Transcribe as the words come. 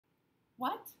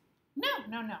What? No,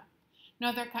 no, no.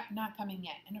 No, they're not coming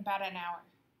yet. In about an hour.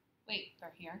 Wait,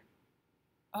 they're here?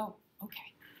 Oh,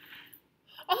 okay.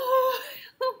 Oh,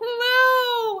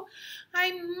 hello.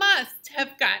 I must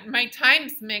have gotten my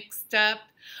times mixed up.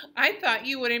 I thought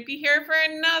you wouldn't be here for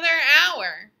another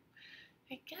hour.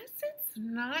 I guess it's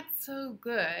not so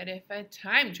good if a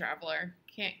time traveler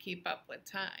can't keep up with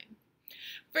time.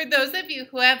 For those of you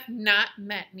who have not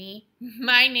met me,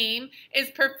 my name is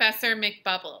Professor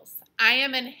McBubbles. I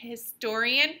am an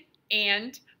historian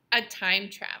and a time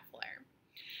traveler.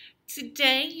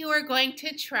 Today you are going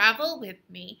to travel with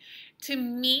me to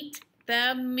meet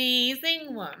the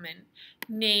amazing woman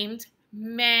named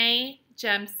Mae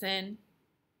Jemison.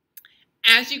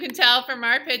 As you can tell from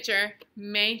our picture,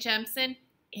 Mae Jemison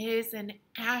is an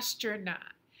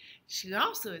astronaut. She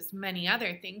also is many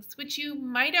other things, which you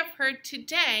might have heard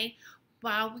today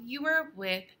while you were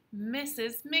with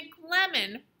Mrs.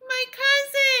 McLemmon, my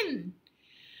cousin.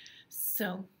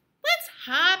 So let's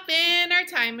hop in our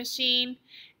time machine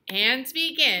and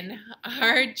begin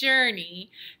our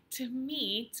journey to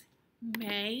meet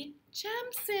Mae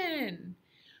Jemison.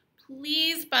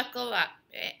 Please buckle up.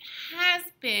 It has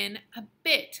been a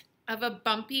bit of a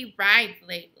bumpy ride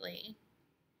lately.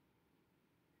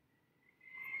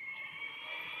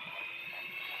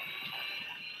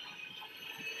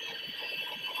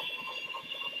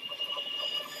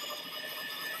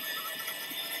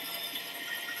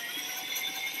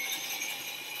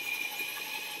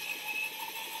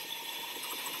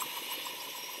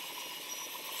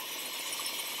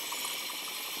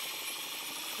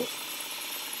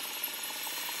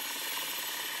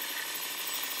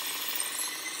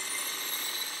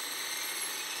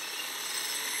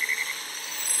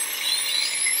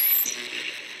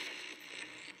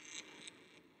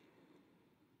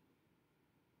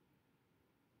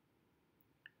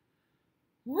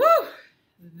 Woo!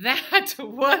 That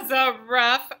was a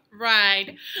rough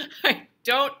ride. I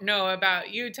don't know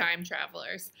about you time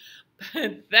travelers,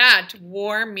 but that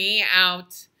wore me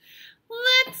out.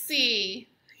 Let's see.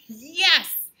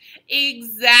 Yes,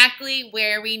 exactly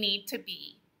where we need to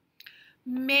be.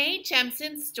 Mae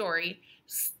Jemson's story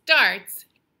starts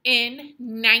in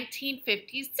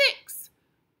 1956,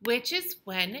 which is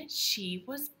when she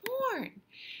was born.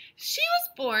 She was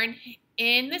born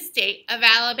in the state of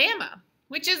Alabama,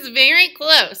 which is very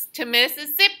close to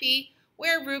Mississippi,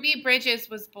 where Ruby Bridges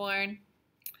was born.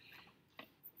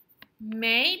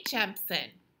 Mae Jemison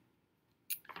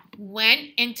went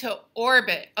into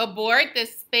orbit aboard the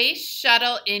Space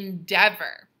Shuttle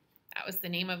Endeavour. That was the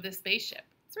name of the spaceship.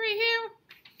 It's right here.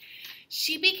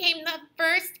 She became the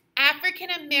first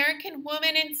African-American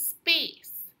woman in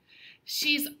space.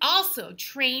 She's also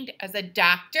trained as a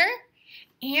doctor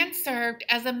and served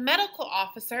as a medical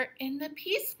officer in the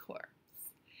Peace Corps.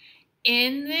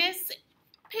 In this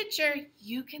picture,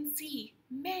 you can see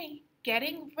Mae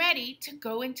getting ready to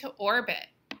go into orbit.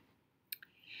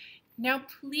 Now,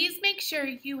 please make sure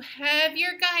you have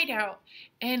your guide out,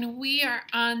 and we are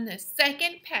on the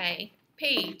second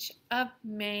page of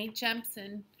Mae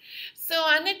Jemison. So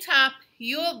on the top,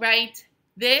 you will write,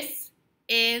 "This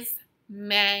is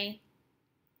Mae."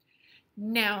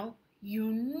 Now,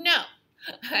 you know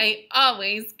I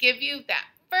always give you that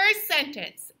first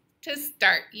sentence to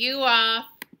start you off.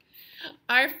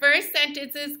 Our first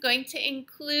sentence is going to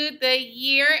include the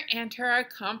year and her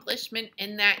accomplishment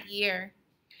in that year.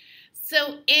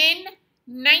 So in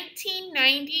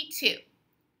 1992,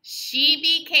 she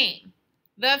became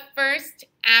the first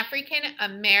African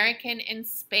American in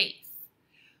space.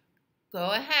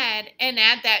 Go ahead and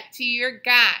add that to your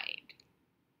guide.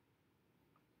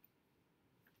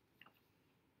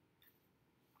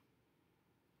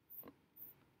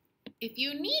 If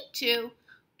you need to,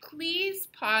 please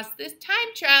pause this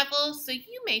time travel so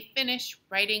you may finish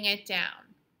writing it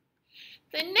down.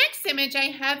 The next image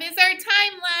I have is our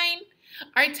timeline.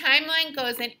 Our timeline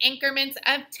goes in increments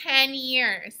of 10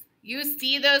 years. You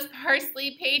see those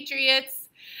Parsley Patriots?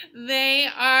 They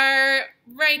are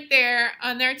right there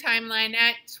on their timeline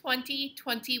at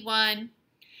 2021.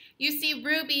 You see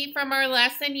Ruby from our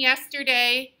lesson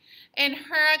yesterday, and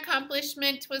her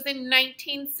accomplishment was in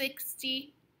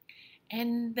 1960.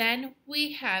 And then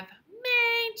we have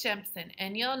Mae Jemison,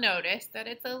 and you'll notice that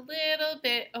it's a little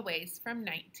bit a ways from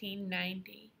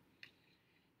 1990.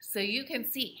 So you can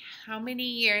see how many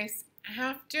years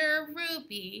after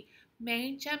Ruby,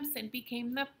 Mae Jemison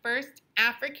became the first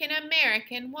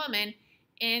African-American woman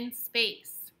in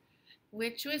space,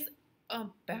 which was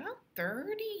about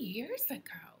 30 years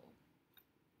ago.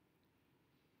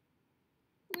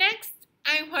 Next,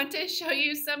 I want to show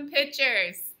you some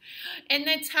pictures. In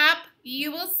the top,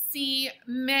 you will see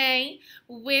May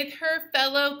with her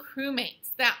fellow crewmates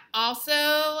that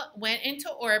also went into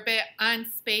orbit on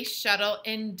Space Shuttle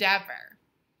Endeavour.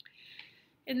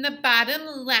 In the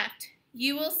bottom left,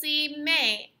 you will see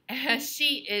May as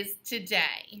she is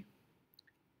today.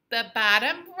 The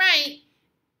bottom right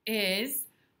is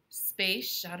Space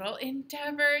Shuttle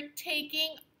Endeavour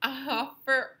taking off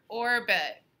for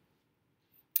orbit.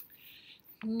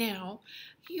 Now,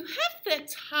 you have the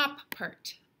top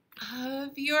part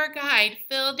of your guide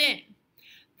filled in.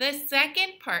 The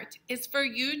second part is for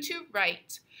you to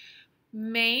write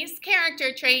May's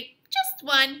character trait, just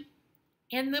one,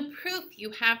 and the proof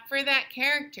you have for that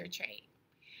character trait.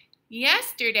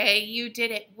 Yesterday, you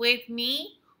did it with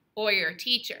me or your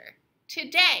teacher.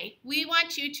 Today, we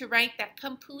want you to write that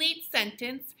complete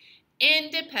sentence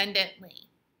independently.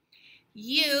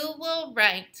 You will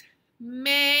write,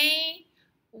 May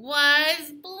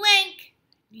was blank.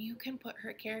 You can put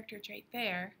her character trait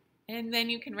there, and then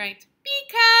you can write,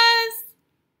 because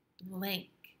blank.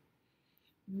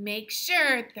 Make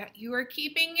sure that you are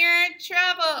keeping your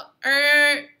travel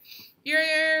or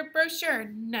your brochure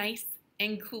nice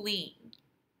and clean.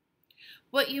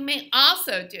 What you may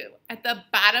also do at the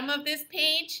bottom of this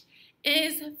page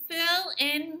is fill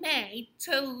in May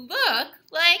to look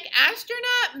like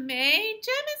astronaut Mae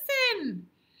Jemison.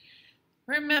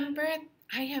 Remember,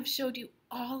 I have showed you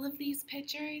all of these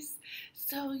pictures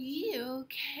so you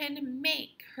can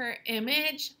make her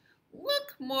image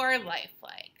look more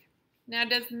lifelike. Now,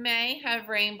 does May have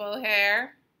rainbow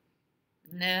hair?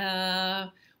 No,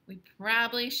 we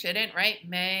probably shouldn't write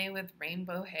May with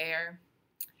rainbow hair.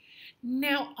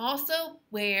 Now, also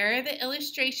where the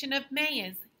illustration of May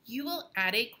is, you will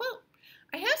add a quote.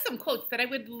 I have some quotes that I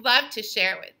would love to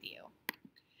share with you.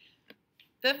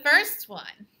 The first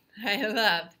one I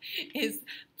love is,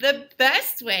 the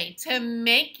best way to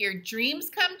make your dreams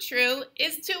come true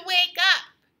is to wake up.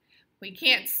 We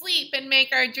can't sleep and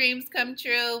make our dreams come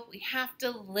true. We have to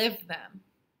live them.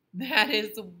 That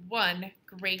is one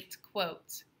great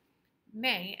quote.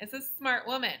 May is a smart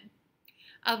woman.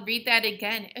 I'll read that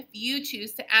again if you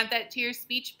choose to add that to your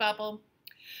speech bubble.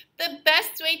 The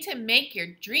best way to make your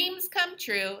dreams come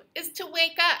true is to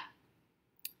wake up.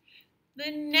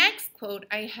 The next quote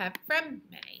I have from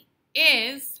May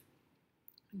is,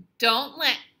 don't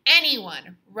let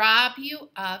anyone rob you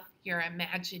of your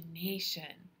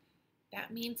imagination.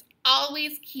 That means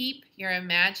always keep your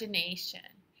imagination,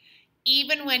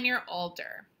 even when you're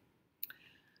older.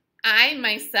 I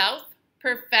myself,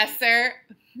 Professor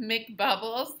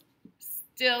McBubbles,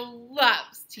 still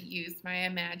loves to use my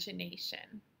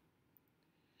imagination.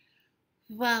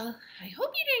 Well, I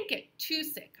hope you didn't get too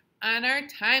sick on our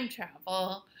time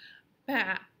travel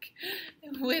back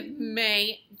with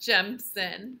Mae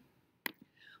Jemison.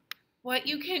 What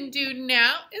you can do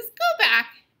now is go back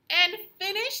and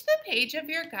finish the page of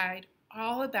your guide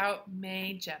all about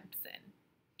Mae Jemison.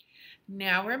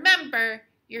 Now remember,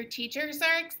 your teachers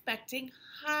are expecting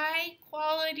high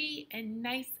quality and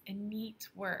nice and neat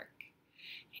work.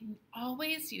 And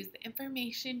always use the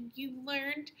information you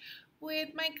learned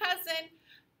with my cousin,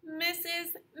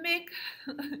 Mrs.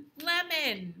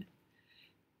 McLemmon.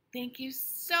 Thank you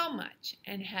so much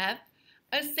and have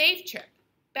a safe trip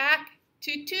back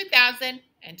to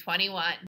 2021.